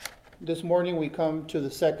This morning we come to the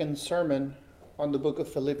second sermon on the book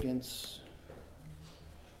of Philippians.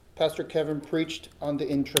 Pastor Kevin preached on the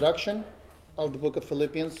introduction of the book of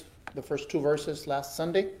Philippians, the first two verses last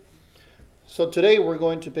Sunday. So today we're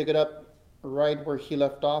going to pick it up right where he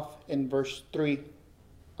left off in verse 3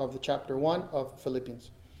 of the chapter 1 of Philippians.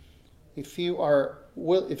 If you are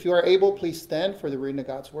able, please stand for the reading of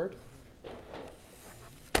God's word.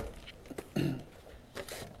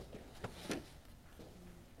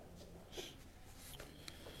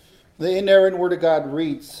 The inerrant word of God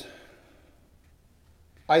reads,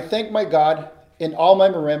 I thank my God in all my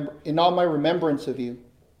remembrance of you,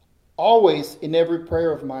 always in every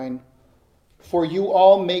prayer of mine, for you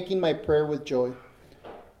all making my prayer with joy,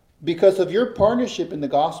 because of your partnership in the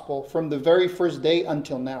gospel from the very first day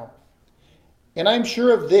until now. And I am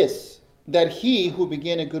sure of this, that he who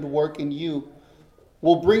began a good work in you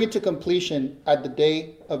will bring it to completion at the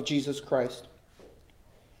day of Jesus Christ.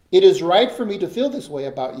 It is right for me to feel this way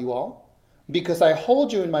about you all, because I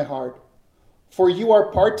hold you in my heart, for you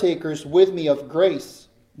are partakers with me of grace,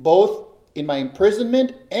 both in my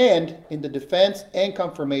imprisonment and in the defense and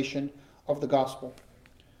confirmation of the gospel.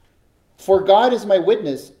 For God is my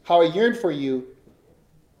witness, how I yearn for you,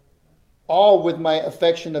 all with my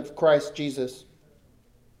affection of Christ Jesus.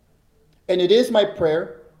 And it is my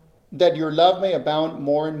prayer that your love may abound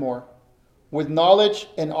more and more, with knowledge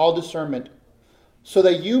and all discernment, so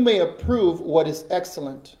that you may approve what is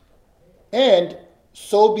excellent, and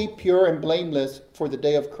so be pure and blameless for the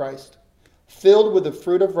day of Christ, filled with the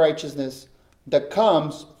fruit of righteousness that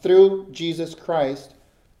comes through Jesus Christ,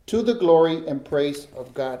 to the glory and praise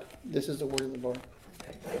of God. This is the word of the Lord.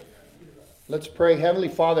 Let's pray. Heavenly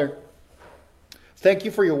Father, thank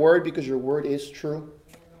you for your word, because your word is true.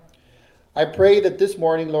 I pray that this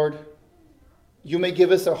morning, Lord, you may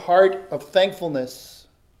give us a heart of thankfulness,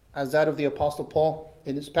 as that of the Apostle Paul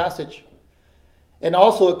in this passage, and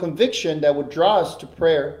also a conviction that would draw us to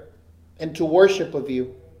prayer and to worship of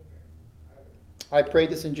you. I pray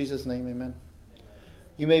this in Jesus' name, amen.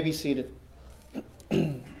 You may be seated.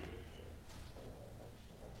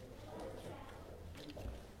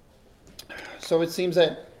 So it seems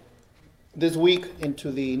that this week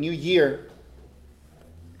into the new year,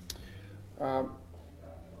 a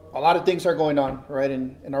lot of things are going on, right,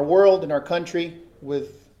 in our world, in our country,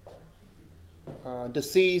 with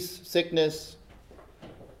disease, sickness,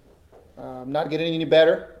 not getting any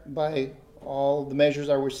better by all the measures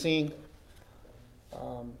that we're seeing,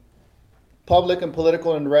 public and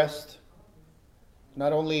political unrest,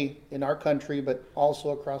 not only in our country, but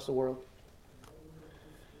also across the world.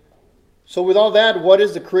 So with all that, what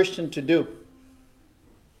is the Christian to do?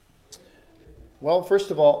 Well,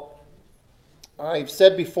 first of all, I've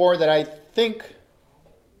said before that I think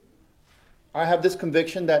I have this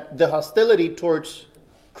conviction that the hostility towards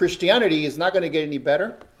Christianity is not going to get any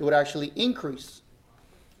better. It would actually increase.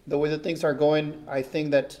 The way that things are going, I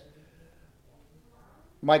think that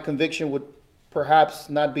my conviction would perhaps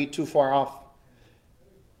not be too far off.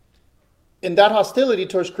 And that hostility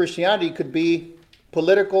towards Christianity could be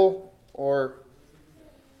political or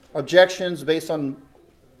objections based on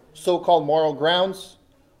so-called moral grounds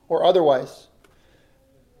or otherwise.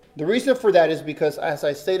 The reason for that is because, as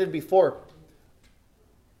I stated before,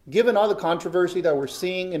 given all the controversy that we're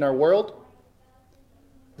seeing in our world,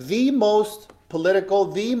 the most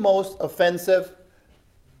political, the most offensive,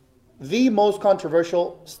 the most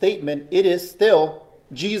controversial statement, it is still,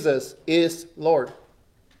 Jesus is Lord.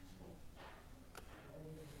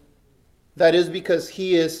 That is because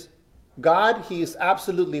he is God, he is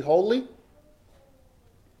absolutely holy,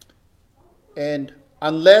 and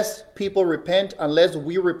unless people repent, unless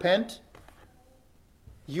we repent,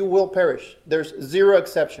 you will perish. There's zero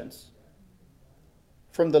exceptions.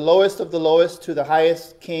 From the lowest of the lowest to the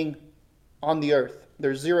highest king on the earth,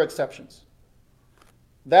 there's zero exceptions.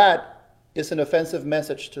 That is an offensive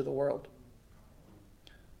message to the world.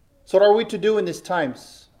 So what are we to do in these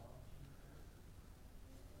times?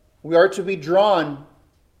 We are to be drawn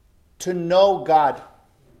to know God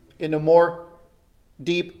in a more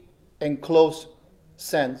deep and close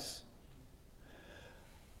sense.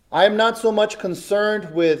 I am not so much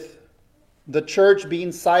concerned with the church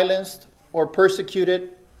being silenced or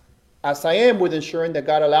persecuted as I am with ensuring that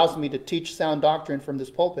God allows me to teach sound doctrine from this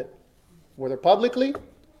pulpit, whether publicly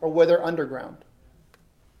or whether underground.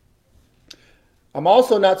 I'm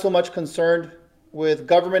also not so much concerned with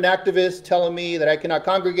government activists telling me that I cannot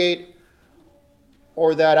congregate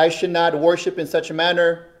or that I should not worship in such a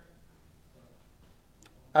manner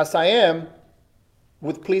as I am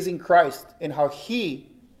with pleasing Christ and how he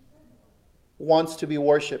wants to be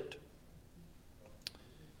worshipped.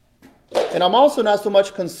 And I'm also not so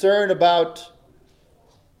much concerned about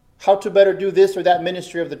how to better do this or that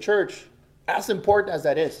ministry of the church, as important as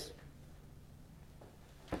that is.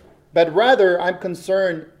 But rather, I'm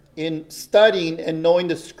concerned in studying and knowing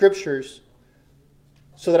the scriptures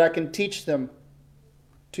so that I can teach them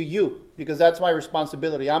to you, because that's my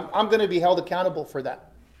responsibility. I'm going to be held accountable for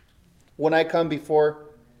that when I come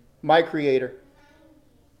before my Creator.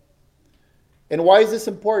 And why is this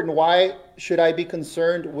important? Why should I be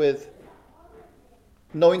concerned with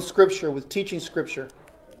knowing Scripture, with teaching Scripture?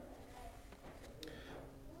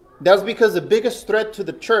 That's because the biggest threat to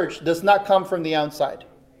the church does not come from the outside.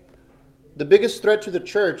 The biggest threat to the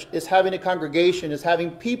church is having a congregation, is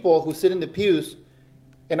having people who sit in the pews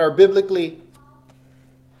and are biblically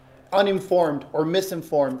uninformed or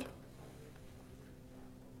misinformed.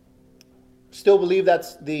 Still believe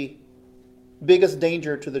that's the biggest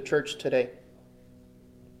danger to the church today.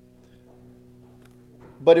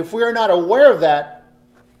 But if we are not aware of that,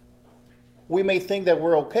 we may think that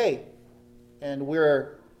we're okay. And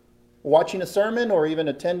we're watching a sermon or even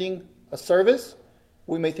attending a service.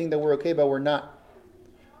 We may think that we're okay, but we're not.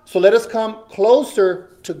 So let us come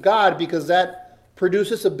closer to God, because that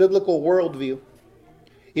produces a biblical worldview.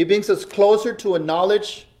 It brings us closer to a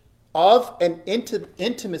knowledge of and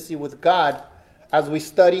intimacy with God as we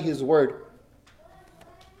study His Word.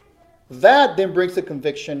 That then brings a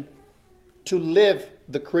conviction to live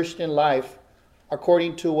the Christian life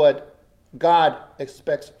according to what God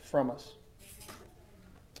expects from us.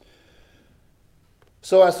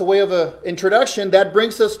 So as a way of an introduction, that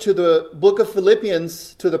brings us to the book of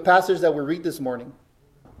Philippians, to the passage that we read this morning.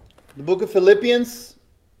 The book of Philippians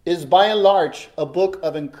is by and large a book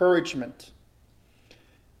of encouragement.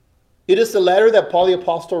 It is the letter that Paul the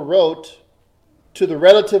Apostle wrote to the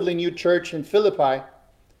relatively new church in Philippi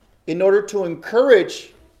in order to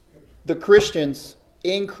encourage the Christians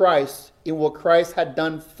in Christ, in what Christ had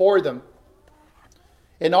done for them.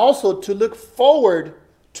 And also to look forward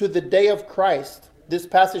to the day of Christ. This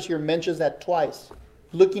passage here mentions that twice.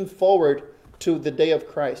 Looking forward to the day of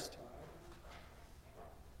Christ.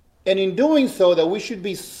 And in doing so, that we should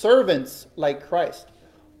be servants like Christ.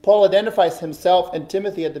 Paul identifies himself and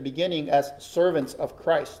Timothy at the beginning as servants of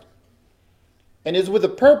Christ. And is with the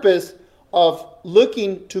purpose of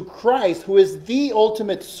looking to Christ, who is the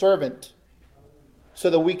ultimate servant, so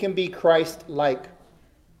that we can be Christ-like.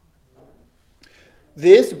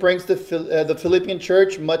 This brings the Philippian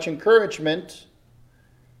church much encouragement,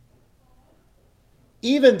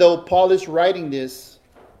 even though Paul is writing this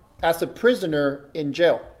as a prisoner in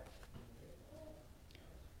jail.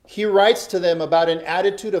 He writes to them about an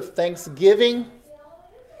attitude of thanksgiving,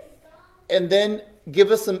 and then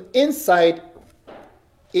give us some insight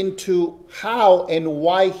into how and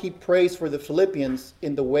why he prays for the Philippians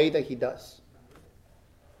in the way that he does.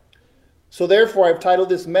 So therefore, I've titled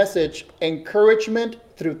this message, Encouragement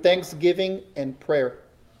Through Thanksgiving and Prayer.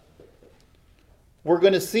 We're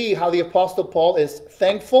going to see how the Apostle Paul is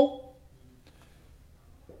thankful,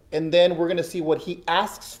 and then we're going to see what he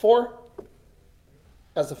asks for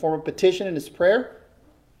as a form of petition in his prayer,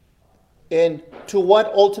 and to what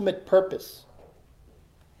ultimate purpose.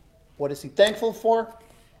 What is he thankful for?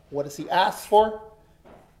 What does he ask for?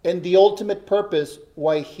 And the ultimate purpose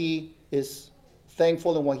why he is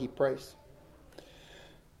thankful and why he prays.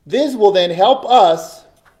 This will then help us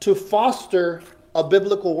to foster a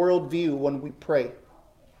biblical worldview when we pray.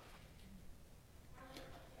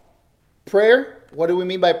 Prayer, what do we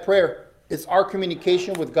mean by prayer? It's our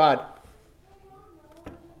communication with God.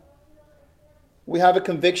 We have a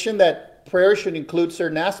conviction that prayer should include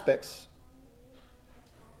certain aspects,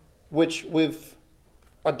 which we've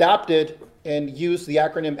adopted and used the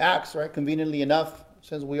acronym ACTS, right? Conveniently enough,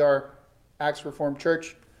 since we are Acts Reformed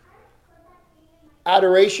Church.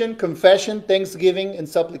 Adoration, confession, thanksgiving, and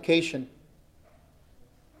supplication.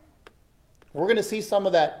 We're going to see some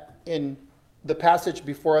of that in the passage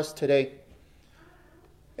before us today.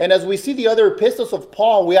 And as we see the other epistles of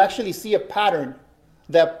Paul, we actually see a pattern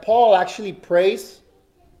that Paul actually prays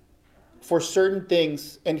for certain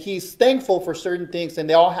things, and he's thankful for certain things, and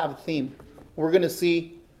they all have a theme. We're going to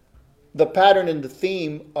see the pattern and the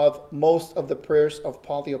theme of most of the prayers of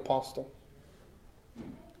Paul the Apostle,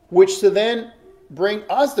 which to then bring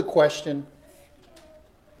us the question,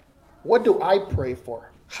 what do I pray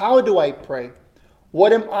for? How do I pray?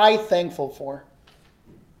 What am I thankful for?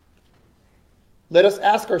 Let us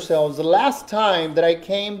ask ourselves, the last time that I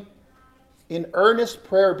came in earnest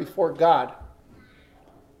prayer before God,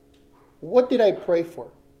 what did I pray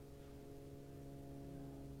for?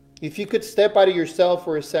 If you could step out of yourself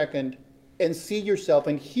for a second and see yourself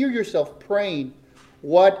and hear yourself praying,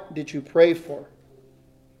 what did you pray for?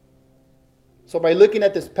 So by looking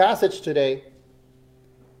at this passage today,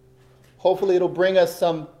 hopefully it'll bring us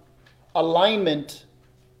some alignment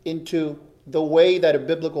into the way that a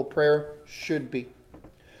biblical prayer should be.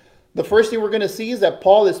 The first thing we're going to see is that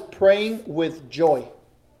Paul is praying with joy.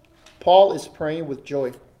 Paul is praying with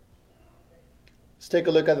joy. Let's take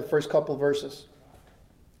a look at the first couple verses.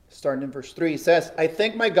 Starting in verse 3, it says, I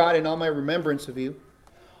thank my God in all my remembrance of you,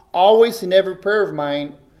 always in every prayer of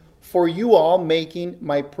mine, for you all making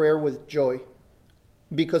my prayer with joy,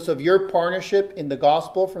 because of your partnership in the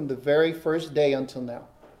gospel from the very first day until now.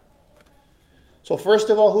 So first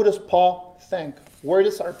of all, who does Paul thank? Where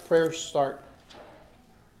does our prayer start?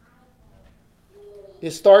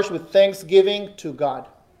 It starts with thanksgiving to God.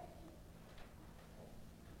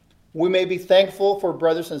 We may be thankful for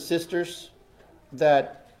brothers and sisters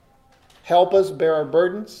that help us bear our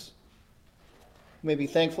burdens. We may be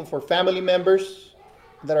thankful for family members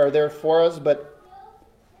that are there for us, but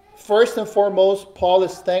first and foremost, Paul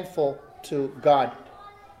is thankful to God.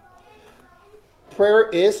 Prayer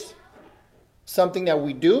is something that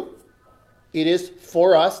we do. It is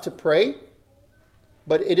for us to pray,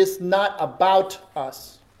 but it is not about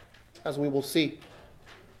us, as we will see.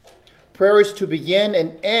 Prayer is to begin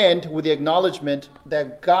and end with the acknowledgement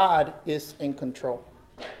that God is in control.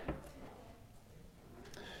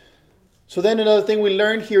 So then another thing we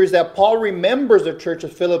learned here is that Paul remembers the church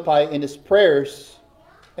of Philippi in his prayers,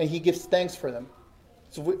 and he gives thanks for them.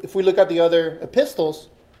 So if we look at the other epistles,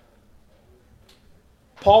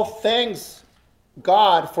 Paul thanks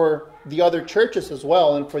God for the other churches as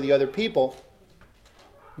well and for the other people.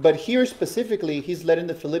 But here specifically, he's letting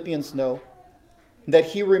the Philippians know that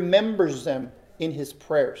he remembers them in his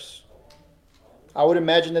prayers. I would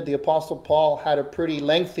imagine that the Apostle Paul had a pretty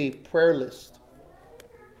lengthy prayer list.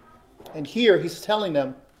 And here he's telling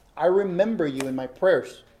them, I remember you in my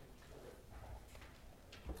prayers.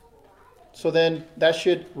 So then that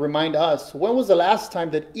should remind us, when was the last time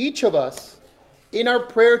that each of us in our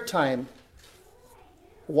prayer time,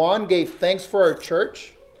 one, gave thanks for our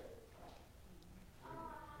church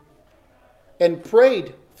and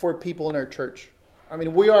prayed for people in our church? I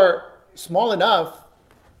mean, we are small enough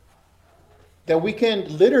that we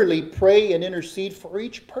can literally pray and intercede for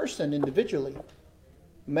each person individually.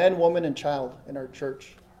 Man, woman, and child in our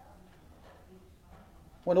church.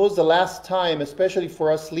 When was the last time, especially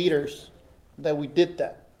for us leaders, that we did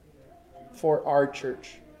that for our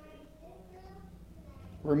church?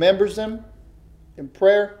 Remembers them in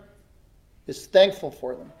prayer, is thankful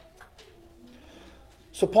for them.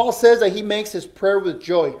 So Paul says that he makes his prayer with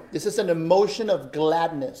joy. This is an emotion of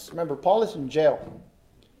gladness. Remember, Paul is in jail.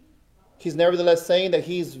 He's nevertheless saying that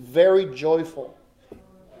he's very joyful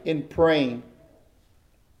in praying.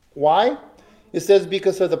 Why? It says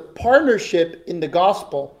because of the partnership in the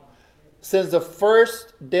gospel since the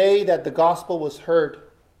first day that the gospel was heard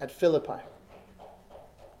at Philippi.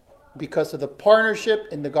 Because of the partnership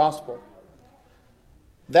in the gospel.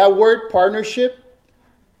 That word partnership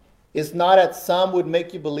is not, as some would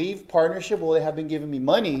make you believe, partnership, well, they have been giving me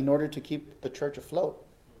money in order to keep the church afloat.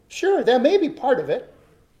 Sure, that may be part of it.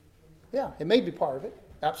 Yeah, it may be part of it.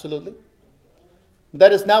 Absolutely.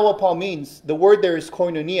 That is not what Paul means. The word there is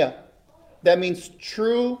koinonia. That means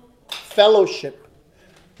true fellowship.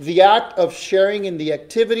 The act of sharing in the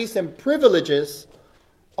activities and privileges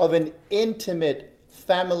of an intimate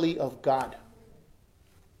family of God.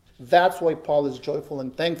 That's why Paul is joyful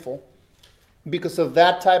and thankful. Because of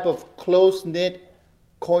that type of close-knit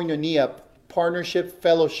koinonia, partnership,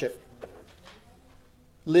 fellowship.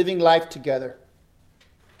 Living life together.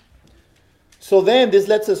 So then this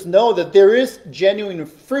lets us know that there is genuine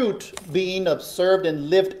fruit being observed and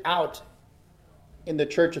lived out in the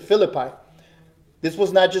church of Philippi. This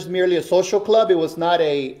was not just merely a social club. It was not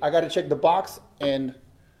I got to check the box and,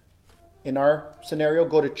 in our scenario,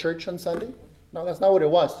 go to church on Sunday. No, that's not what it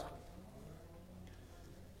was.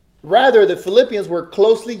 Rather, the Philippians were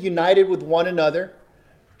closely united with one another,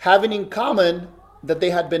 having in common that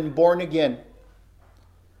they had been born again.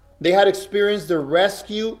 They had experienced the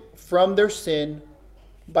rescue from their sin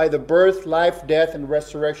by the birth, life, death, and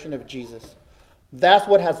resurrection of Jesus. That's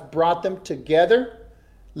what has brought them together,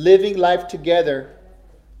 living life together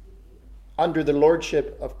under the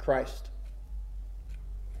lordship of Christ.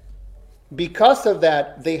 Because of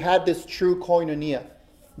that, they had this true koinonia,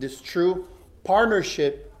 this true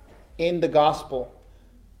partnership in the gospel,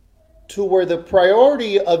 to where the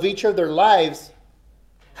priority of each of their lives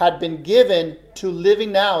had been given to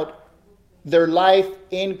living out their life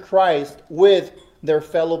in Christ with their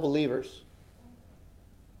fellow believers.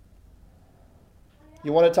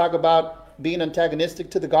 You want to talk about being antagonistic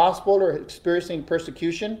to the gospel or experiencing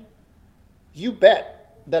persecution? You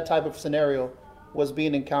bet that type of scenario was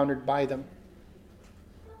being encountered by them.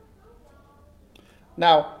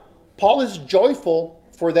 Now, Paul is joyful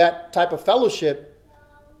for that type of fellowship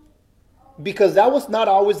because that was not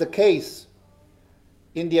always the case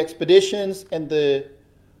in the expeditions and the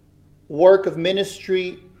work of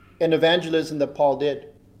ministry and evangelism that Paul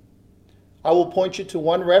did. I will point you to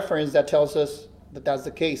one reference that tells us that that's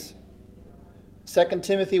the case. 2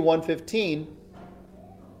 Timothy 1:15,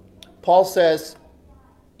 Paul says,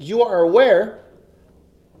 "You are aware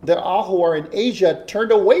that all who are in Asia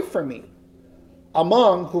turned away from me,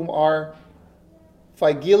 among whom are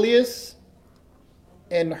Phygellus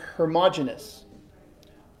and Hermogenes."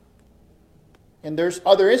 And there's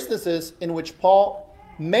other instances in which Paul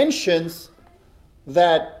mentions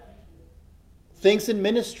that things in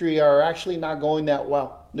ministry are actually not going that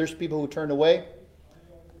well. There's people who turn away.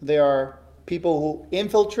 There are people who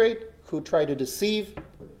infiltrate, who try to deceive,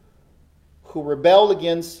 who rebel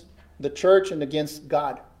against the church and against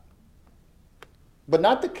God. But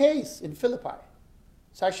not the case in Philippi.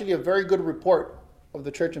 It's actually a very good report of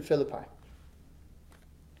the church in Philippi.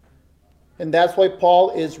 And that's why Paul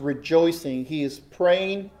is rejoicing. He is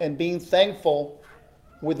praying and being thankful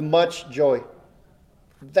with much joy.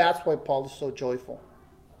 That's why Paul is so joyful.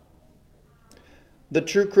 The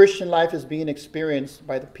true Christian life is being experienced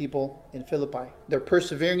by the people in Philippi. They're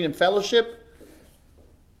persevering in fellowship,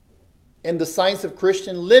 and the signs of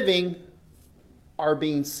Christian living are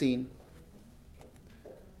being seen.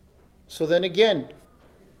 So then again,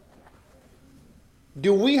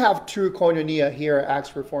 do we have true koinonia here at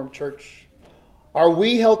Acts Reformed Church? Are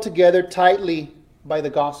we held together tightly by the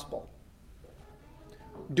gospel?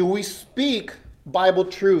 Do we speak Bible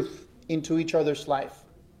truth into each other's life?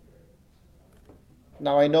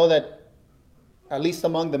 Now I know that, at least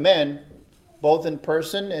among the men, both in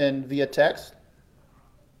person and via text,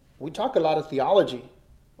 we talk a lot of theology.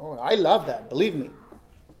 Oh, I love that, believe me.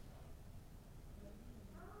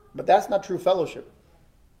 But that's not true fellowship.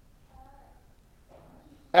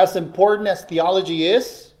 As important as theology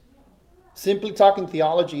is, simply talking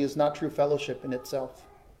theology is not true fellowship in itself.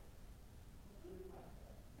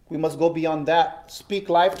 We must go beyond that. Speak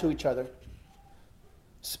life to each other.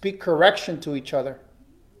 Speak correction to each other.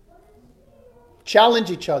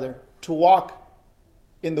 Challenge each other to walk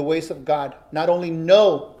in the ways of God. Not only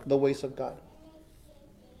know the ways of God.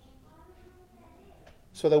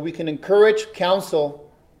 So that we can encourage,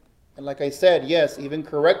 counsel, and like I said, yes, even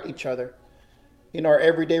correct each other in our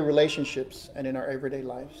everyday relationships and in our everyday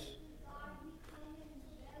lives.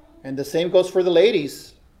 And the same goes for the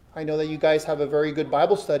ladies. I know that you guys have a very good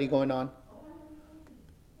Bible study going on.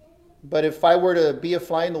 But if I were to be a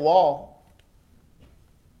fly in the wall,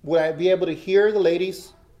 would I be able to hear the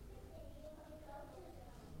ladies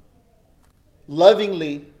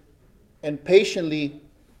lovingly and patiently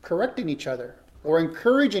correcting each other or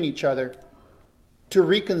encouraging each other to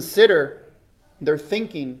reconsider their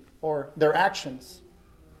thinking or their actions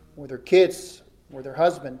with their kids, with their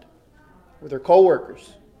husband, with their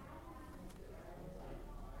co-workers?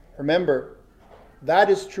 Remember, that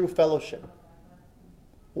is true fellowship.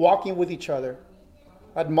 Walking with each other,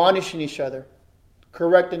 admonishing each other,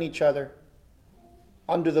 correcting each other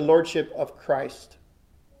under the lordship of Christ.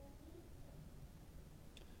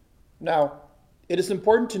 Now, it is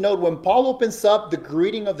important to note when Paul opens up the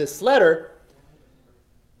greeting of this letter,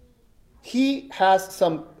 he has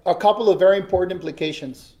a couple of very important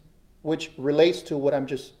implications which relates to what I'm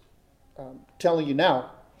just telling you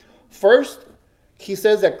now. First, he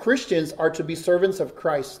says that Christians are to be servants of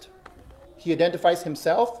Christ. He identifies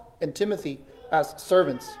himself and Timothy as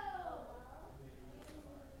servants.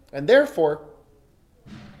 And therefore,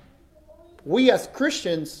 we as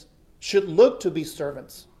Christians should look to be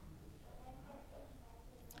servants.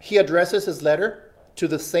 He addresses his letter to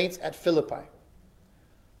the saints at Philippi.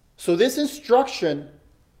 So this instruction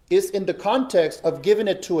is in the context of giving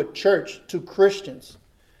it to a church, to Christians.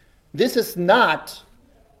 This is not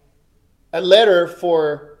a letter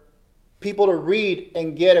for people to read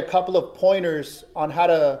and get a couple of pointers on how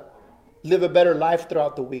to live a better life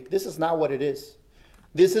throughout the week. This is not what it is.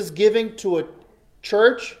 This is giving to a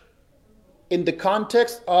church in the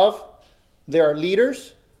context of there are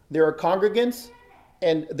leaders, there are congregants,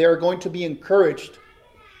 and they're going to be encouraged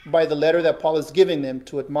by the letter that Paul is giving them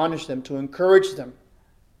to admonish them, to encourage them.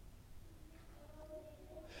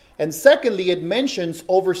 And secondly, it mentions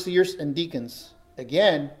overseers and deacons.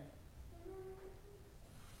 Again,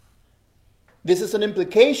 this is an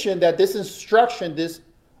implication that this instruction, this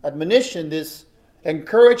admonition, this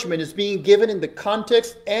encouragement is being given in the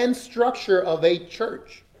context and structure of a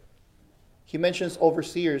church. He mentions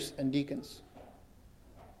overseers and deacons.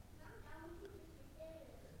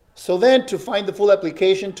 So then, to find the full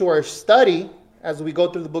application to our study as we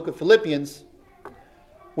go through the book of Philippians,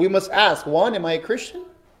 we must ask, one, am I a Christian?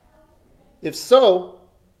 If so,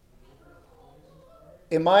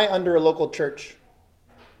 am I under a local church?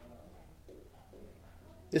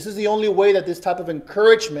 This is the only way that this type of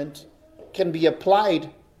encouragement can be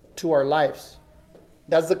applied to our lives.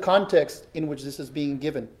 That's the context in which this is being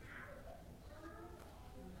given.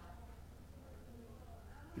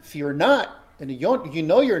 If you're not, and you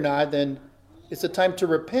know you're not, then it's a time to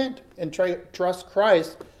repent and trust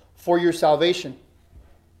Christ for your salvation.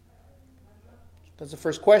 That's the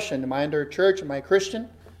first question. Am I under a church? Am I a Christian?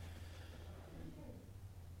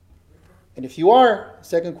 And if you are, the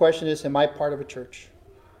second question is, am I part of a church?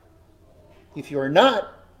 If you are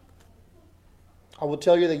not, I will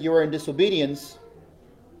tell you that you are in disobedience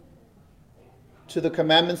to the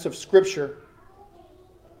commandments of Scripture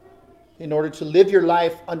in order to live your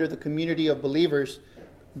life under the community of believers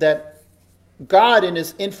that God in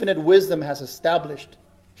His infinite wisdom has established,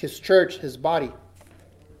 His church, His body.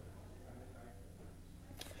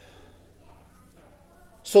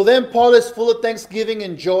 So then Paul is full of thanksgiving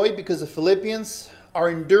and joy because the Philippians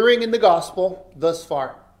are enduring in the gospel thus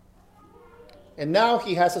far. And now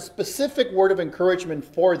he has a specific word of encouragement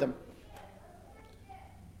for them,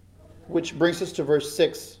 which brings us to verse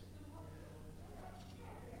 6.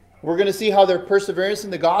 We're going to see how their perseverance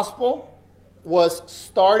in the gospel was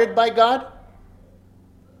started by God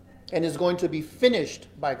and is going to be finished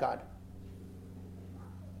by God,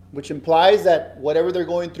 which implies that whatever they're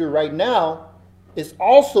going through right now is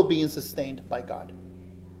also being sustained by God.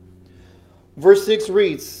 Verse 6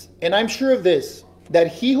 reads, "And I'm sure of this, that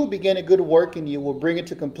he who began a good work in you will bring it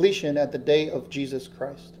to completion at the day of Jesus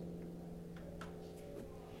Christ."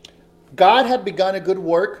 God had begun a good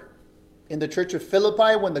work in the church of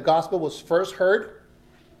Philippi when the gospel was first heard,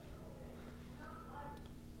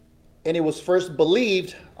 and it was first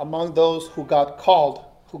believed among those who got called,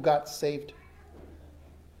 who got saved.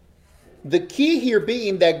 The key here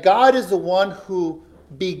being that God is the one who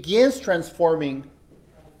begins transforming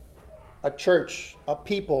a church, a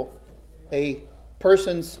people, a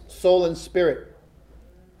person's soul and spirit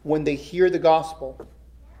when they hear the gospel.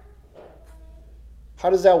 How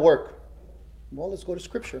does that work? Well, let's go to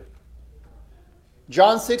Scripture.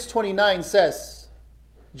 John 6:29 says,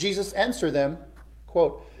 Jesus answered them,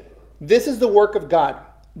 quote, "This is the work of God,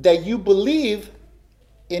 that you believe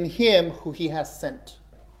in Him who He has sent."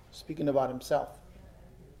 Speaking about Himself.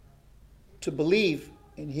 To believe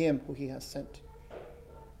in Him who He has sent.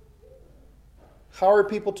 How are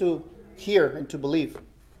people to hear and to believe?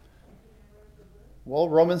 Well,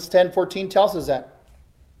 Romans 10:14 tells us that.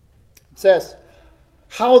 It says,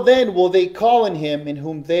 "How then will they call on Him in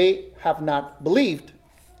whom they have not believed?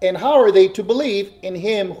 And how are they to believe in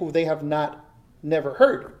Him who they have never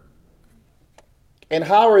heard? And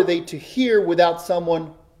how are they to hear without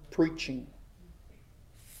someone preaching?"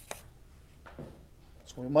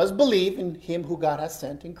 So we must believe in Him who God has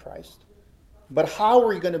sent in Christ. But how are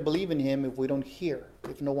we going to believe in Him if we don't hear,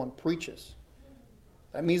 if no one preaches?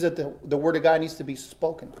 That means that the Word of God needs to be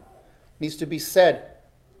spoken, needs to be said.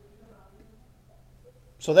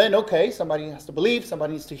 So then, okay, somebody has to believe,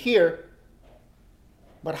 somebody needs to hear.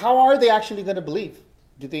 But how are they actually going to believe?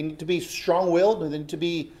 Do they need to be strong-willed? Do they need to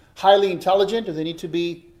be highly intelligent? Do they need to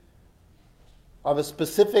be of a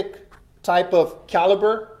specific type of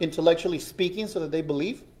caliber, intellectually speaking, so that they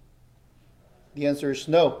believe? The answer is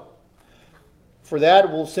no. For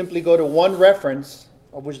that, we'll simply go to one reference,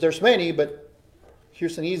 of which there's many, but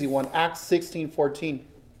here's an easy one, Acts 16:14.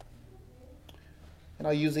 And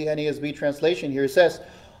I'll use the NASB translation here. It says,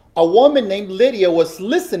 "A woman named Lydia was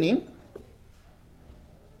listening.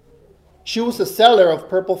 She was a seller of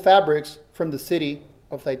purple fabrics from the city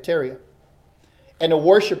of Thyatira and a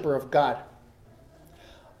worshiper of God.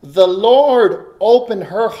 The Lord opened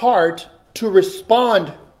her heart to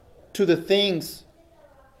respond to the things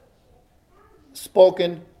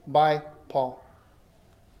spoken by Paul."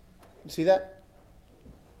 You see that?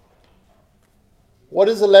 What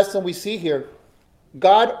is the lesson we see here?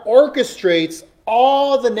 God orchestrates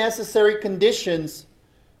all the necessary conditions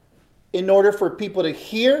in order for people to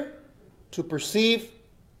hear, to perceive,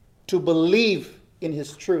 to believe in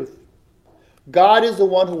His truth. God is the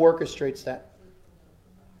one who orchestrates that.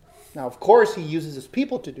 Now, of course, He uses His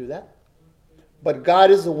people to do that. But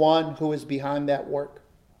God is the one who is behind that work.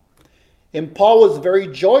 And Paul was very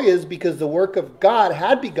joyous because the work of God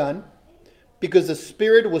had begun, because the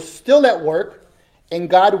Spirit was still at work, and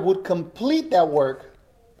God would complete that work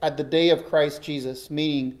at the day of Christ Jesus,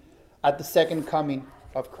 meaning at the second coming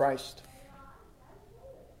of Christ.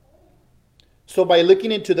 So by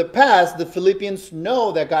looking into the past, the Philippians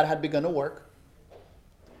know that God had begun a work.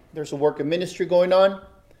 There's a work of ministry going on.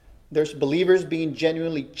 There's believers being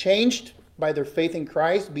genuinely changed by their faith in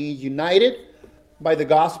Christ, being united by the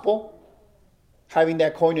gospel, having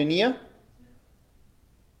that koinonia.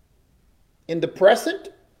 In the present,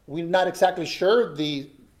 we're not exactly sure the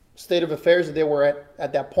state of affairs that they were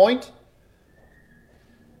at that point.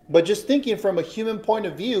 But just thinking from a human point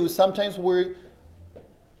of view, sometimes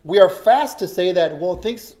we are fast to say that, well,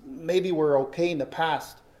 things maybe were okay in the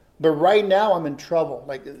past, but right now I'm in trouble.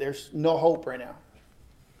 Like there's no hope right now.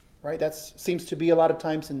 Right? That seems to be a lot of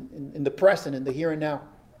times in the present, in the here and now.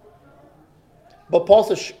 But Paul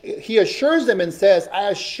says, he assures them and says, I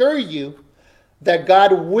assure you that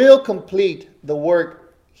God will complete the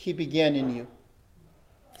work he began in you.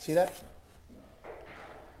 See that?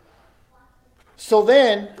 So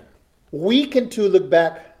then, we can too look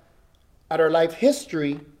back at our life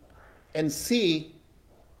history and see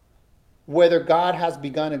whether God has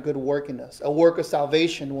begun a good work in us, a work of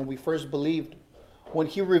salvation when we first believed. When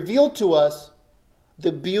he revealed to us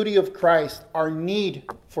the beauty of Christ, our need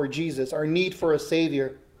for Jesus, our need for a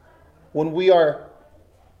Savior, when we are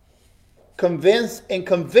convinced and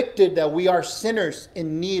convicted that we are sinners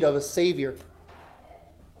in need of a Savior.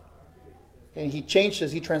 And he changed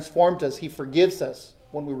us, he transformed us, he forgives us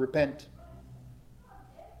when we repent.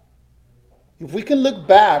 If we can look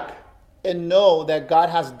back and know that God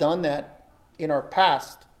has done that in our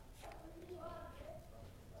past,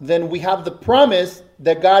 then we have the promise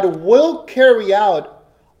that God will carry out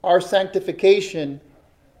our sanctification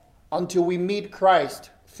until we meet Christ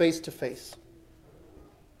face to face.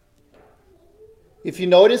 If you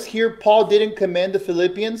notice here, Paul didn't commend the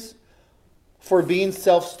Philippians for being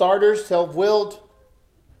self-starters, self-willed,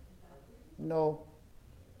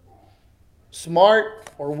 smart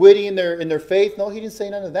or witty in their faith. No, he didn't say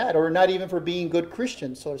none of that, or not even for being good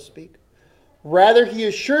Christians, so to speak. Rather, he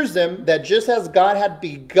assures them that just as God had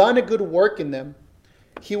begun a good work in them,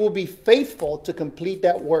 he will be faithful to complete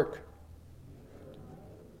that work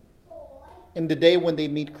in the day when they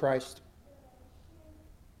meet Christ.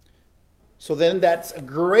 So then that's a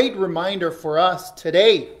great reminder for us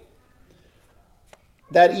today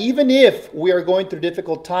that even if we are going through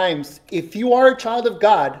difficult times, if you are a child of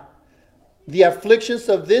God, the afflictions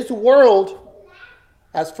of this world,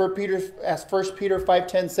 as 1 Peter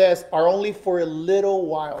 5:10 says, are only for a little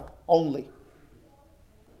while only.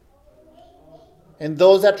 And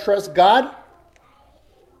those that trust God,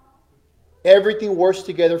 everything works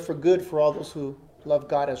together for good for all those who love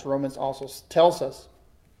God, as Romans also tells us.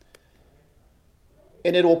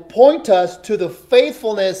 And it will point us to the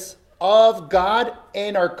faithfulness of God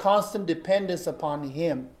and our constant dependence upon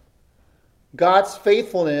him. God's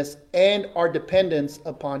faithfulness and our dependence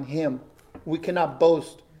upon him. We cannot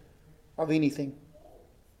boast of anything.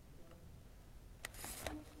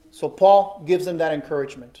 So Paul gives them that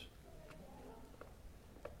encouragement.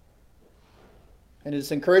 And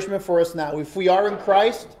it's encouragement for us now. If we are in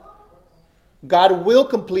Christ, God will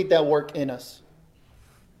complete that work in us.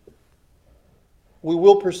 We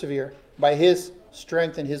will persevere by his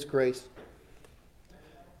strength and his grace.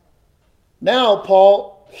 Now,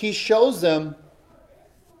 Paul, he shows them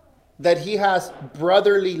that he has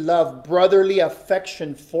brotherly love, brotherly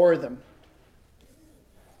affection for them.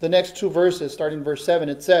 The next two verses, starting verse 7,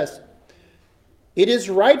 it says, "It is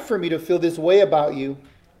right for me to feel this way about you,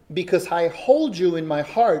 because I hold you in my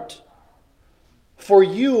heart. For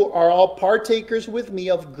you are all partakers with me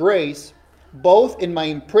of grace, both in my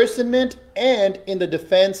imprisonment and in the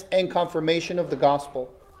defense and confirmation of the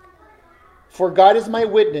gospel. For God is my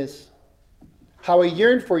witness, how I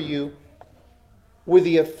yearn for you with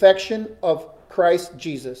the affection of Christ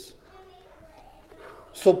Jesus."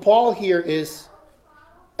 So Paul here is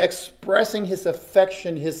expressing his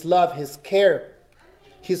affection, his love, his care,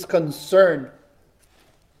 his concern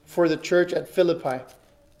for the church at Philippi.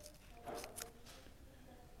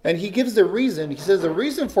 And he gives the reason. He says the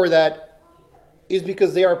reason for that is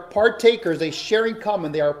because they are partakers, they share in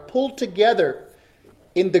common, they are pulled together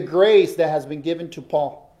in the grace that has been given to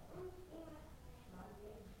Paul.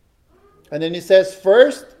 And then he says,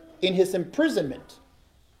 first, in his imprisonment,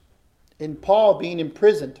 in Paul being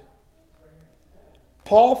imprisoned,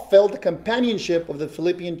 Paul felt the companionship of the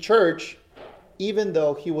Philippian church even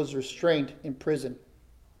though he was restrained in prison.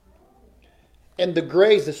 And the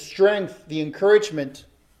grace, the strength, the encouragement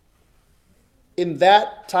in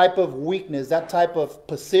that type of weakness, that type of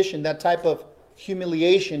position, that type of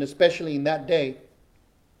humiliation, especially in that day,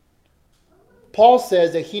 Paul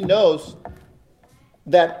says that he knows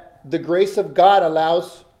that the grace of God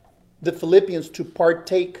allows the Philippians to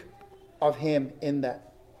partake of him in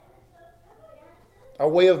that. a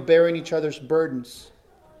way of bearing each other's burdens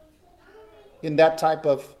in that type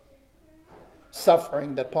of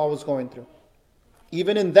suffering that Paul was going through.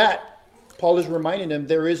 Even in that, Paul is reminding them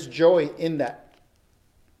there is joy in that.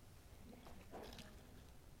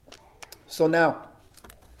 So now,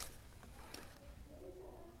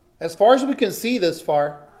 as far as we can see this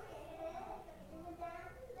far,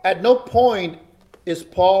 at no point is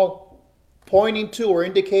Paul pointing to or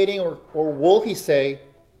indicating or will he say,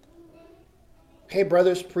 hey,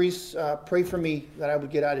 brothers, priests, pray for me that I would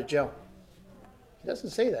get out of jail. He doesn't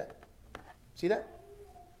say that. See that?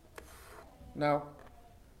 Now,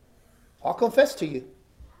 I'll confess to you.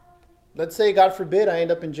 Let's say, God forbid, I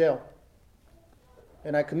end up in jail.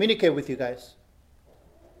 And I communicate with you guys.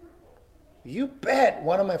 You bet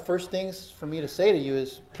one of my first things for me to say to you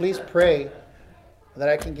is, please pray that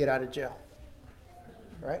I can get out of jail.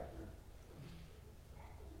 Right?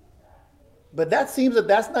 But that seems that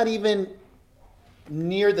that's not even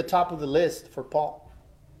near the top of the list for Paul.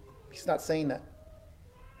 He's not saying that.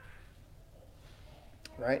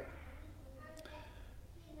 Right?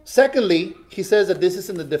 Secondly, he says that this is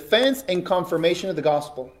in the defense and confirmation of the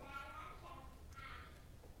gospel.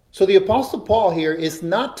 So the Apostle Paul here is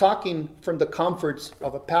not talking from the comforts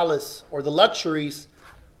of a palace or the luxuries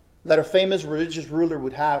that a famous religious ruler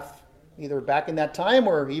would have, either back in that time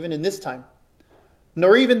or even in this time.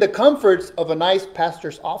 Nor even the comforts of a nice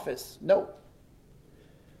pastor's office. No.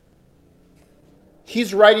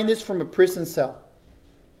 He's writing this from a prison cell.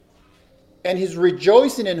 And his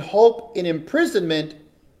rejoicing and hope in imprisonment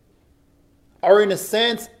are, in a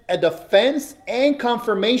sense, a defense and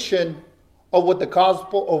confirmation of what the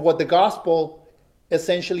gospel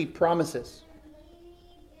essentially promises.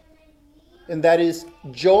 And that is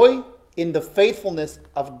joy in the faithfulness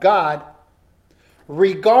of God,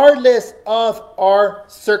 regardless of our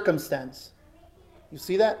circumstance. You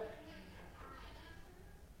see that?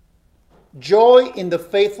 Joy in the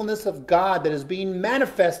faithfulness of God that is being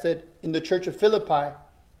manifested in the church of Philippi,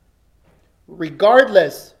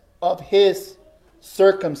 regardless of his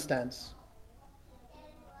circumstance.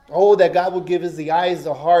 Oh, that God will give us the eyes,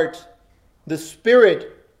 the heart, the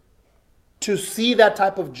spirit to see that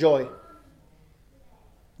type of joy.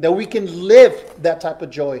 That we can live that type of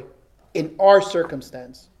joy in our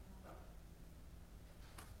circumstance.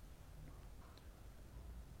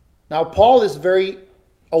 Now, Paul is very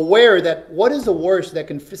aware that what is the worst that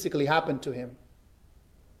can physically happen to him?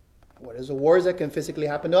 What is the worst that can physically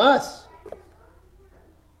happen to us?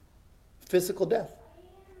 Physical death.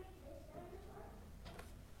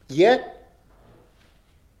 Yet,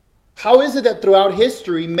 how is it that throughout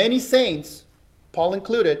history, many saints, Paul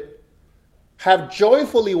included, have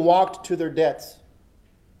joyfully walked to their deaths?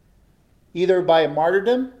 Either by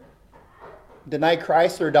martyrdom, deny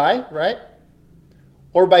Christ or die, right?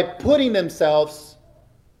 Or by putting themselves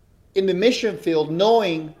in the mission field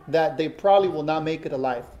knowing that they probably will not make it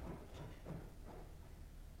alive.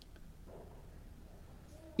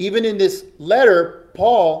 Even in this letter,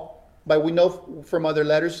 Paul, but we know from other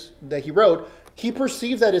letters that he wrote, he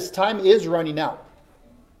perceives that his time is running out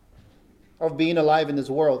of being alive in this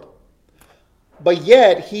world. But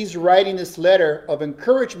yet, he's writing this letter of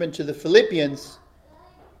encouragement to the Philippians.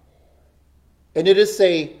 And it is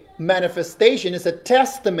a manifestation, it's a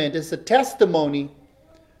testament, it's a testimony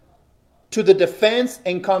to the defense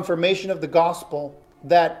and confirmation of the gospel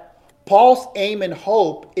that Paul's aim and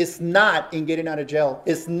hope is not in getting out of jail.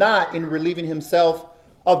 It's not in relieving himself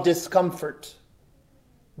of discomfort,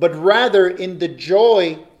 but rather in the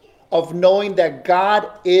joy of knowing that God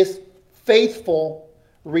is faithful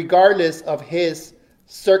regardless of his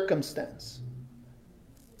circumstance.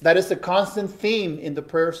 That is a constant theme in the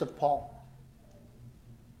prayers of Paul.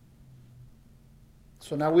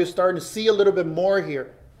 So now we're starting to see a little bit more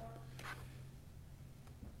here.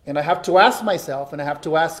 And I have to ask myself, and I have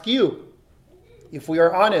to ask you, if we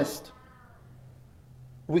are honest,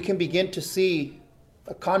 we can begin to see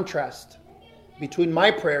a contrast between my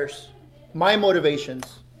prayers, my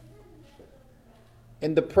motivations,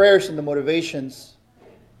 and the prayers and the motivations,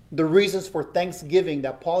 the reasons for thanksgiving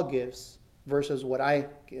that Paul gives versus what I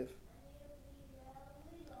give.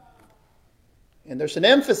 And there's an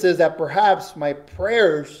emphasis that perhaps my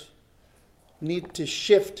prayers need to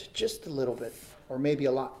shift just a little bit, or maybe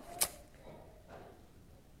a lot.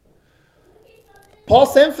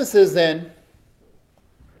 Paul's emphasis then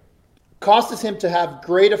causes him to have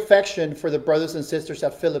great affection for the brothers and sisters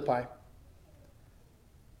at Philippi.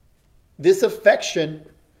 This affection,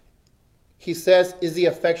 he says, is the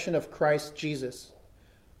affection of Christ Jesus.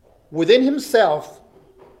 Within himself,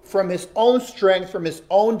 from his own strength, from his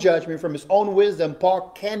own judgment, from his own wisdom,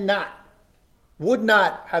 Paul would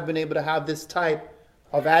not have been able to have this type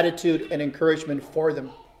of attitude and encouragement for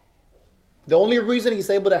them. The only reason he's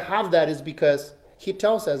able to have that is because he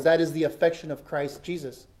tells us that is the affection of Christ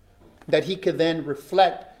Jesus, that he could then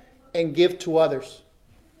reflect and give to others.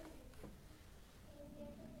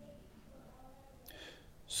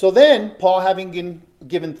 So then, Paul, having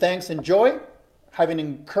given thanks and joy, having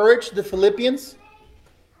encouraged the Philippians,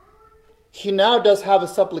 he now does have a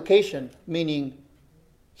supplication, meaning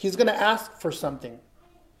he's going to ask for something.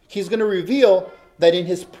 He's going to reveal that in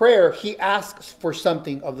his prayer, he asks for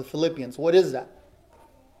something of the Philippians. What is that?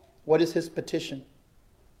 What is his petition?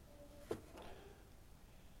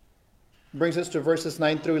 Brings us to verses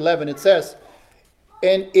 9 through 11. It says,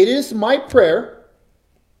 "And it is my prayer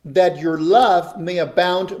that your love may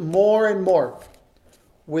abound more and more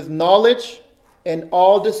with knowledge and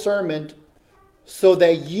all discernment, so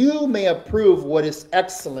that you may approve what is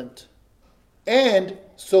excellent, and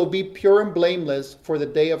so be pure and blameless for the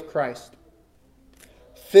day of Christ,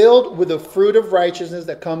 filled with the fruit of righteousness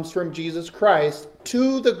that comes from Jesus Christ,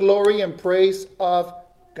 to the glory and praise of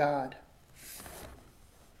God."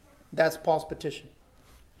 That's Paul's petition.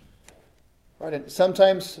 Right? And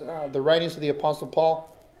sometimes the writings of the Apostle Paul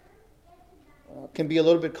can be a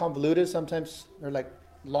little bit convoluted. Sometimes they're like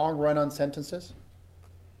long run-on sentences.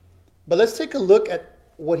 But let's take a look at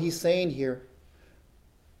what he's saying here.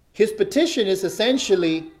 His petition is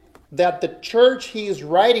essentially that the church he is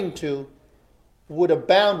writing to would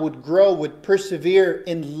abound, would grow, would persevere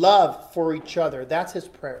in love for each other. That's his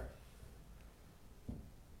prayer.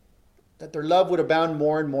 That their love would abound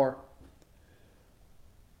more and more.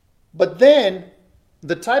 But then,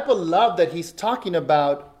 the type of love that he's talking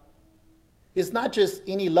about is not just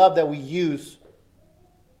any love that we use,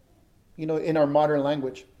 in our modern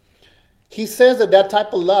language. He says that that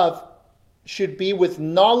type of love should be with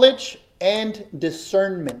knowledge and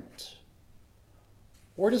discernment.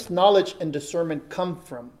 Where does knowledge and discernment come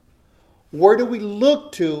from? Where do we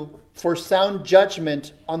look to for sound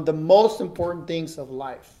judgment on the most important things of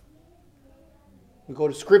life? We go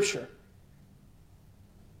to Scripture.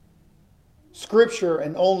 Scripture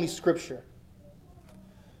and only Scripture.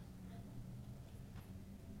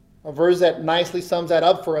 A verse that nicely sums that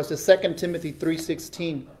up for us is 2 Timothy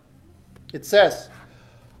 3:16. It says,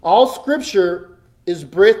 "All Scripture is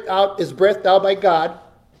breathed out by God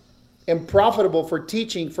and profitable for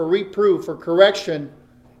teaching, for reproof, for correction,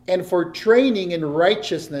 and for training in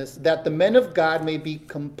righteousness, that the men of God may be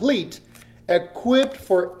complete, equipped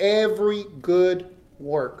for every good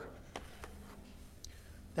work."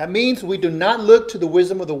 That means we do not look to the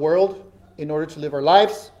wisdom of the world in order to live our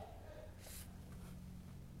lives,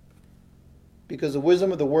 because the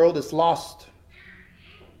wisdom of the world is lost.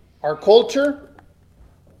 Our culture,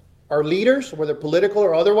 our leaders, whether political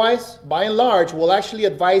or otherwise, by and large, will actually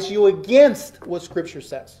advise you against what Scripture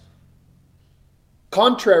says,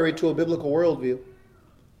 contrary to a biblical worldview.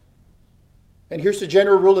 And here's the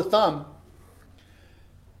general rule of thumb.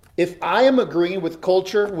 If I am agreeing with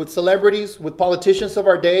culture, with celebrities, with politicians of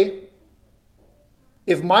our day,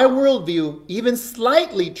 if my worldview even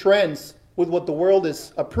slightly trends with what the world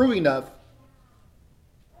is approving of,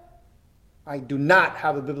 I do not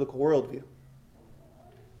have a biblical worldview.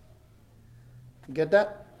 You get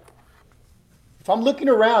that? If I'm looking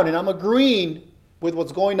around and I'm agreeing with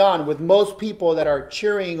what's going on with most people that are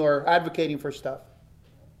cheering or advocating for stuff,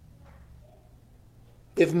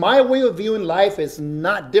 if my way of viewing life is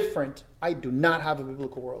not different, I do not have a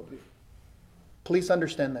biblical worldview. Please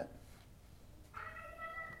understand that.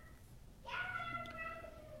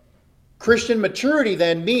 Christian maturity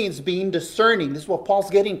then means being discerning. This is what Paul's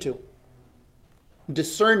getting to.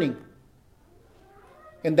 Discerning.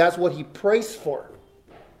 And that's what he prays for.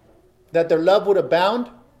 That their love would abound,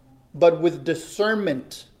 but with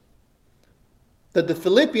discernment. That the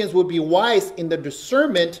Philippians would be wise in their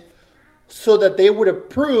discernment so that they would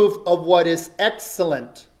approve of what is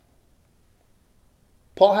excellent.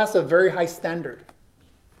 Paul has a very high standard.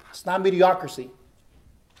 It's not mediocrity.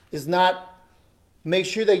 It's not make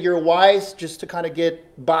sure that you're wise just to kind of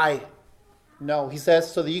get by. No, he says,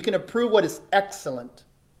 so that you can approve what is excellent.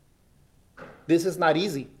 This is not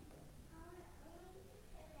easy.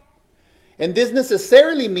 And this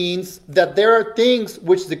necessarily means that there are things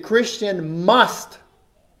which the Christian must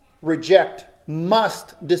reject,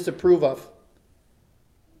 must disapprove of.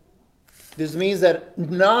 This means that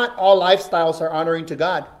not all lifestyles are honoring to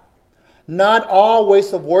God. Not all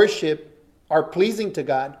ways of worship are pleasing to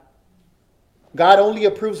God. God only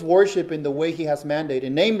approves worship in the way he has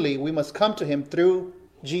mandated. Namely, we must come to him through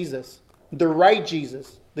Jesus. The right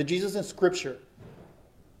Jesus. The Jesus in Scripture.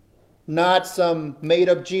 Not some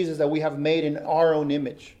made-up Jesus that we have made in our own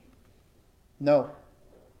image. No.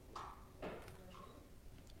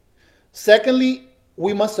 Secondly,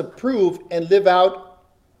 we must approve and live out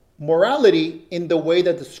morality in the way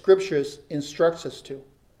that the scriptures instructs us to.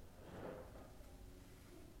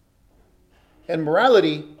 And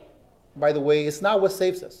morality, by the way, is not what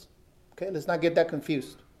saves us. Okay, let's not get that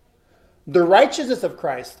confused. The righteousness of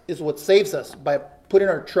Christ is what saves us by putting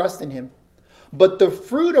our trust in him. But the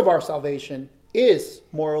fruit of our salvation is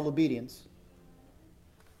moral obedience.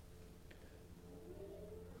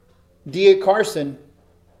 D.A. Carson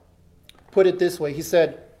put it this way. He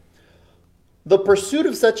said, the pursuit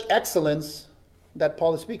of such excellence, that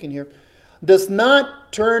Paul is speaking here, does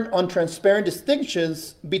not turn on transparent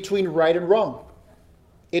distinctions between right and wrong.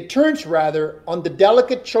 It turns rather on the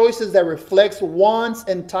delicate choices that reflects one's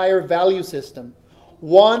entire value system,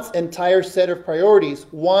 one's entire set of priorities,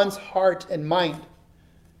 one's heart and mind.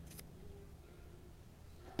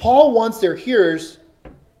 Paul wants their hearers'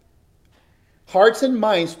 hearts and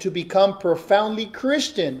minds to become profoundly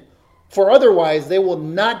Christian, for otherwise they will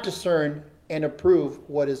not discern and approve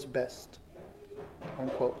what is best.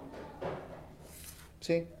 Unquote.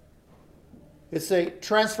 See? It's a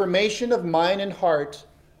transformation of mind and heart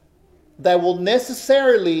that will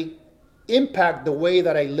necessarily impact the way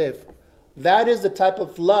that I live. That is the type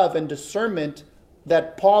of love and discernment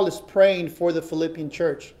that Paul is praying for the Philippian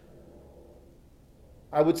church.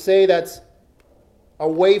 I would say that's a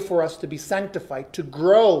way for us to be sanctified, to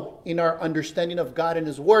grow in our understanding of God and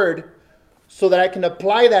his word, so that I can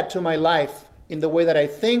apply that to my life in the way that I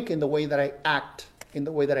think, in the way that I act, in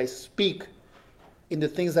the way that I speak, in the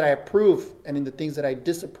things that I approve, and in the things that I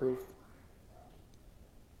disapprove.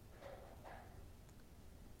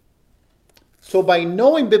 So by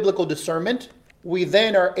knowing biblical discernment, we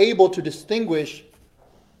then are able to distinguish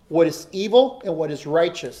what is evil and what is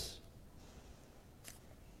righteous.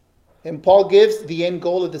 And Paul gives the end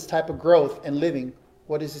goal of this type of growth and living.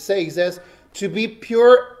 What does he say? He says, to be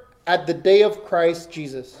pure at the day of Christ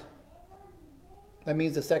Jesus. That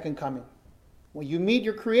means the second coming. When you meet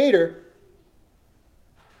your Creator,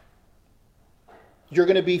 you're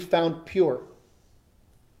going to be found pure.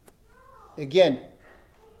 Again,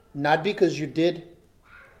 not because you did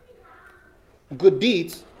good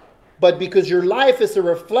deeds, but because your life is a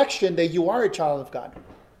reflection that you are a child of God.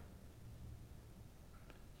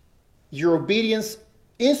 Your obedience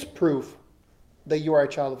is proof that you are a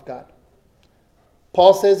child of God.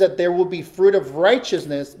 Paul says that there will be fruit of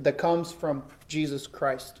righteousness that comes from Jesus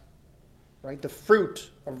Christ. Right? The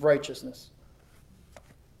fruit of righteousness.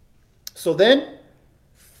 So then,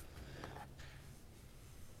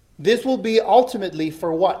 this will be ultimately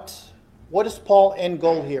for what? What is Paul's end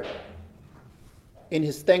goal here? In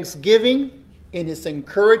his thanksgiving, in his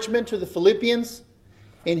encouragement to the Philippians,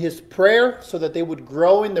 in his prayer so that they would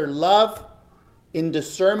grow in their love, in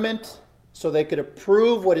discernment, so they could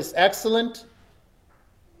approve what is excellent.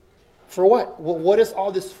 For what? What is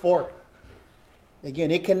all this for?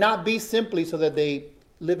 Again, it cannot be simply so that they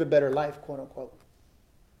live a better life, quote unquote.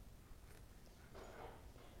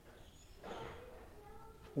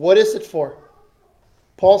 What is it for?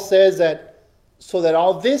 Paul says that so that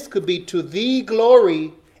all this could be to the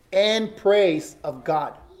glory and praise of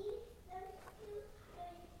God.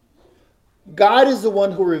 God is the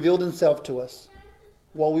one who revealed himself to us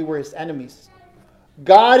while we were his enemies.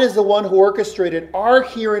 God is the one who orchestrated our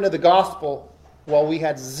hearing of the gospel while we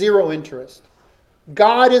had zero interest.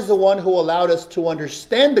 God is the one who allowed us to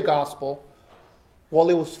understand the gospel while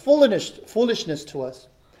it was foolishness to us.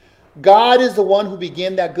 God is the one who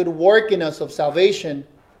began that good work in us of salvation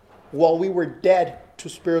while we were dead to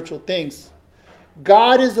spiritual things.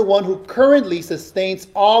 God is the one who currently sustains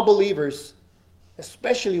all believers,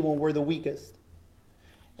 especially when we're the weakest.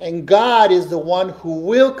 And God is the one who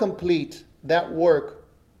will complete that work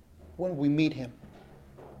when we meet him.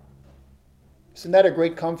 Isn't that a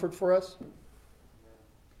great comfort for us?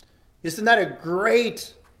 Isn't that a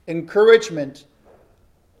great encouragement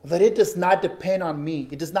that it does not depend on me?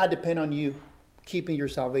 It does not depend on you keeping your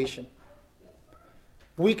salvation.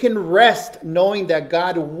 We can rest knowing that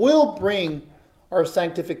God will bring our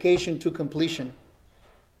sanctification to completion.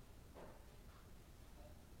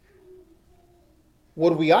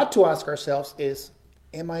 What we ought to ask ourselves is,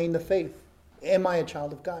 am I in the faith? Am I a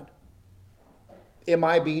child of God? Am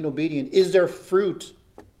I being obedient? Is there fruit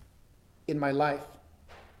in my life?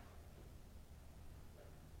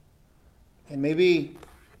 And maybe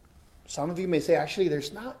some of you may say, actually,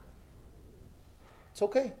 there's not. It's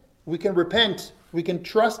okay. We can repent. We can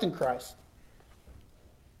trust in Christ.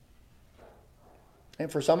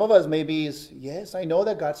 And for some of us, maybe is, yes, I know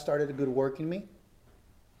that God started a good work in me,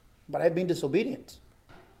 but I've been disobedient.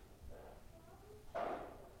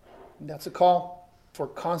 And that's a call for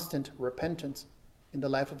constant repentance. in the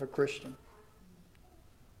life of a Christian.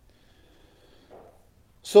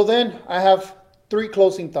 So then I have 3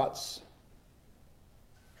 closing thoughts.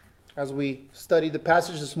 As we study the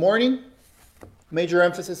passage this morning, major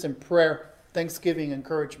emphasis in prayer, thanksgiving,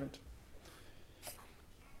 encouragement.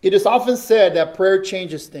 It is often said that prayer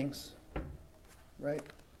changes things, right?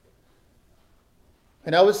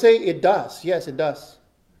 And I would say it does. Yes, it does.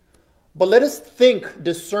 But let us think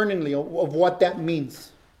discerningly of what that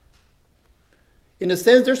means. In a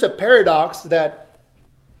sense, there's a paradox that,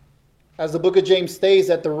 as the book of James states,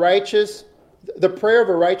 that the prayer of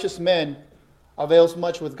a righteous man avails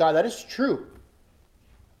much with God. That is true.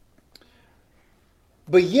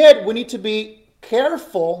 But yet, we need to be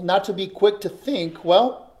careful not to be quick to think,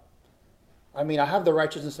 well, I have the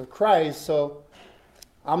righteousness of Christ, so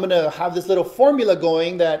I'm going to have this little formula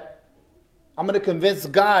going that I'm going to convince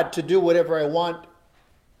God to do whatever I want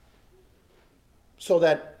so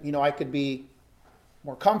that, I could be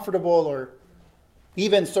more comfortable or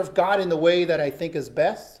even serve God in the way that I think is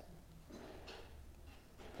best.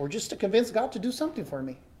 Or just to convince God to do something for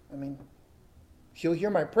me. He'll hear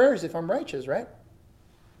my prayers if I'm righteous, right?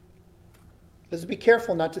 Let's be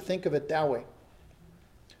careful not to think of it that way.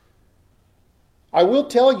 I will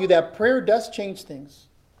tell you that prayer does change things.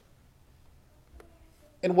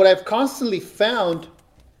 And what I've constantly found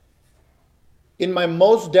in my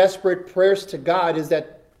most desperate prayers to God is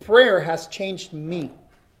that prayer has changed me.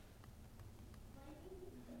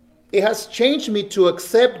 It has changed me to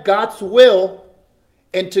accept God's will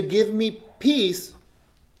and to give me peace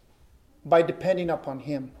by depending upon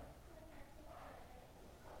Him,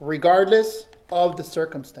 regardless of the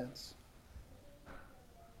circumstance.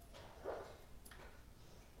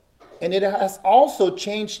 And it has also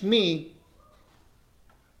changed me,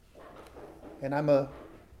 and I'm a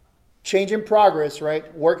change in progress,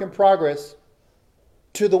 right? Work in progress,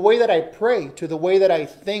 to the way that I pray, to the way that I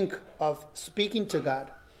think of speaking to God.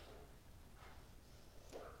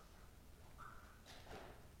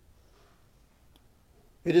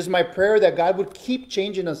 It is my prayer that God would keep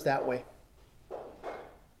changing us that way.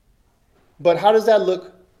 But how does that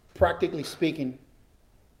look, practically speaking?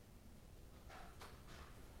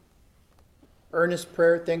 Earnest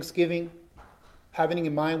prayer, thanksgiving, having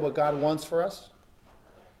in mind what God wants for us.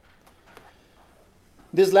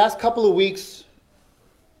 This last couple of weeks,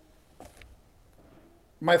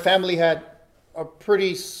 my family had a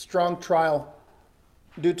pretty strong trial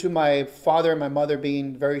due to my father and my mother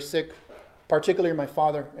being very sick, particularly my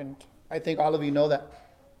father, and I think all of you know that.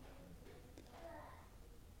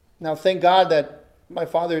 Now, thank God that my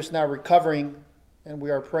father is now recovering and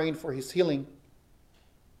we are praying for his healing.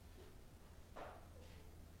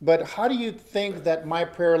 But how do you think that my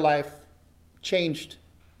prayer life changed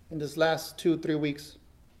in this last 2-3 weeks?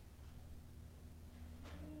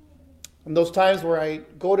 In those times where I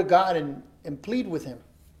go to God and plead with Him.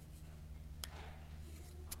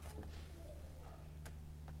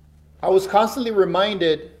 I was constantly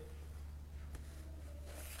reminded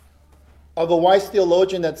of a wise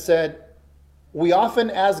theologian that said, we often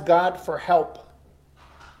ask God for help,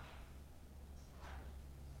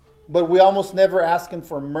 but we almost never ask Him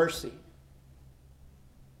for mercy.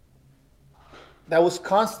 That was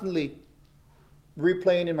constantly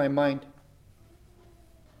replaying in my mind.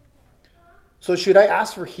 So should I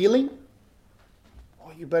ask for healing?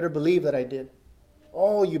 Oh, you better believe that I did.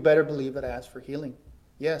 Oh, you better believe that I asked for healing.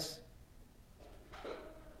 Yes.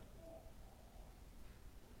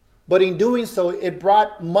 But in doing so, it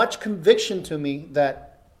brought much conviction to me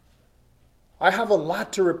that I have a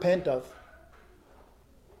lot to repent of.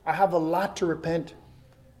 I have a lot to repent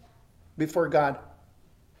before God.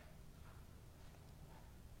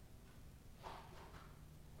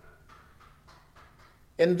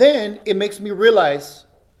 And then it makes me realize,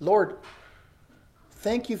 Lord,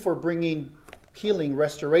 thank you for bringing healing,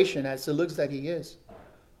 restoration, as it looks like He is.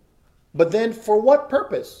 But then for what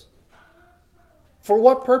purpose? For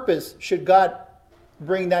what purpose should God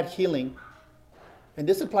bring that healing? And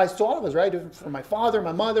this applies to all of us, right? For my father,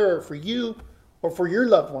 my mother, or for you, or for your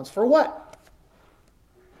loved ones. For what?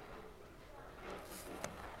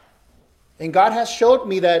 And God has showed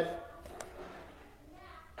me that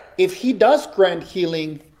if He does grant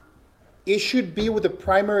healing, it should be with the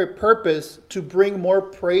primary purpose to bring more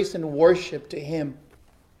praise and worship to Him.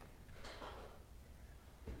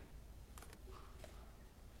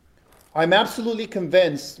 I'm absolutely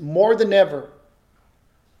convinced, more than ever,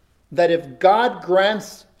 that if God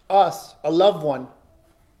grants us, a loved one,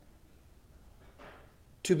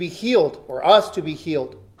 to be healed, or us to be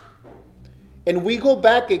healed, and we go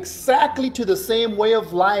back exactly to the same way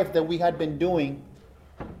of life that we had been doing,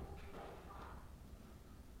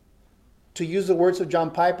 to use the words of John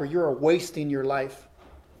Piper, you are wasting your life.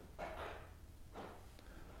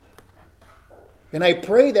 And I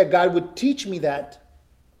pray that God would teach me that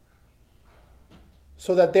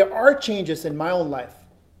so that there are changes in my own life.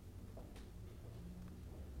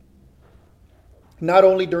 Not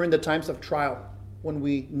only during the times of trial, when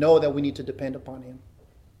we know that we need to depend upon Him,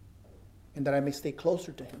 and that I may stay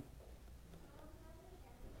closer to Him.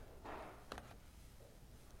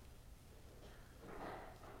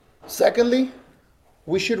 Secondly,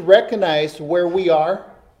 we should recognize where we are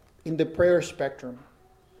in the prayer spectrum.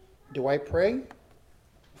 Do I pray?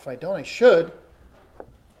 If I don't, I should.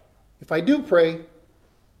 If I do pray,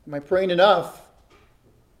 am I praying enough?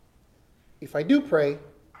 If I do pray,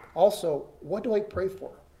 also, what do I pray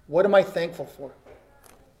for? What am I thankful for?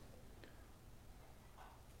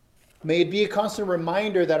 May it be a constant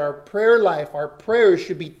reminder that our prayer life, our prayers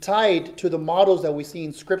should be tied to the models that we see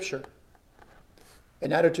in Scripture.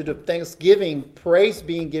 An attitude of thanksgiving, praise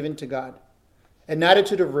being given to God. An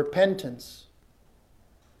attitude of repentance.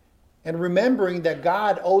 And remembering that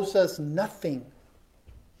God owes us nothing.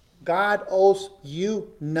 God owes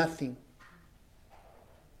you nothing.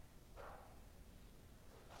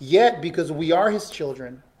 Yet, because we are His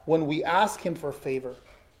children, when we ask Him for favor,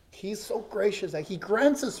 He's so gracious that He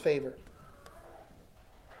grants us favor.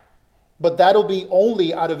 But that'll be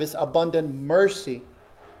only out of His abundant mercy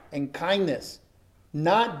and kindness.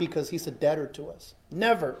 Not because He's a debtor to us.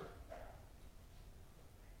 Never.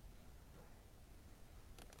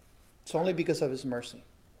 It's only because of His mercy.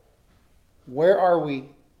 Where are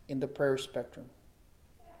we in the prayer spectrum?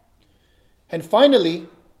 And finally,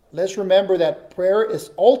 let's remember that prayer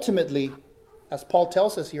is ultimately, as Paul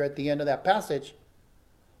tells us here at the end of that passage,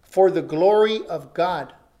 for the glory of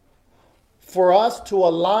God. For us to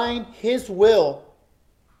align His will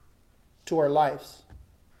to our lives.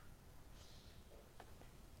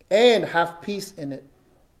 And have peace in it.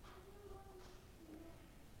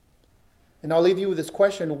 And I'll leave you with this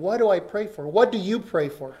question. What do I pray for? What do you pray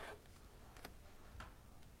for?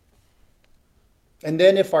 And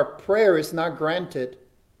then if our prayer is not granted,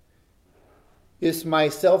 is my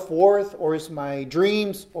self-worth or is my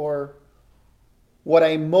dreams or what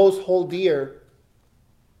I most hold dear,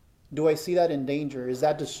 do I see that in danger? Is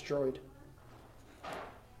that destroyed?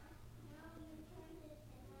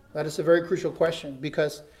 That is a very crucial question,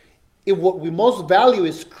 because if what we most value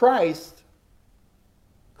is Christ,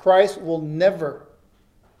 Christ will never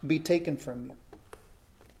be taken from you.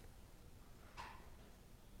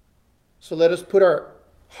 So let us put our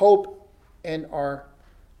hope and our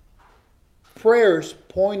prayers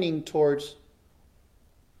pointing towards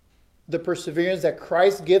the perseverance that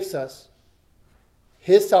Christ gives us,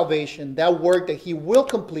 His salvation, that work that He will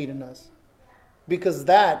complete in us, because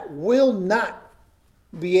that will not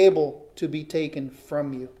be able to be taken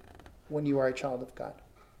from you when you are a child of God.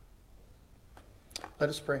 Let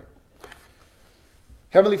us pray.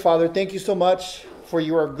 Heavenly Father, thank you so much for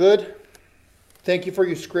you are good. Thank you for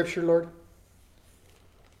your Scripture, Lord.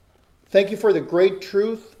 Thank you for the great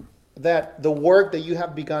truth that the work that you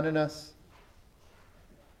have begun in us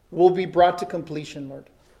will be brought to completion, Lord,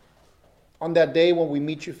 on that day when we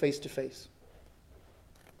meet you face to face.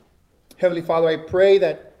 Heavenly Father, I pray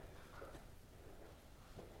that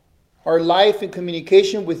our life in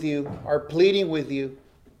communication with you, our pleading with you,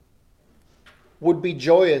 would be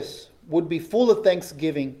joyous, would be full of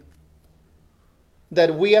thanksgiving,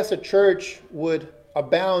 that we as a church would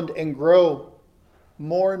abound and grow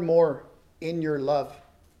more and more in your love.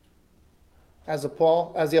 As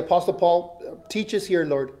the Apostle Paul teaches here,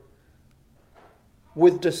 Lord,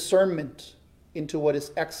 with discernment into what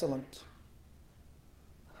is excellent.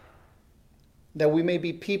 That we may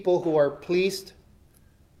be people who are pleased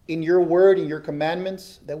in your word, in your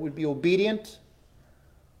commandments, that would be obedient,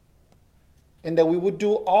 and that we would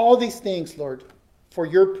do all these things, Lord, for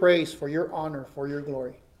your praise, for your honor, for your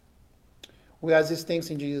glory. We ask these things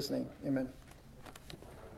in Jesus' name. Amen.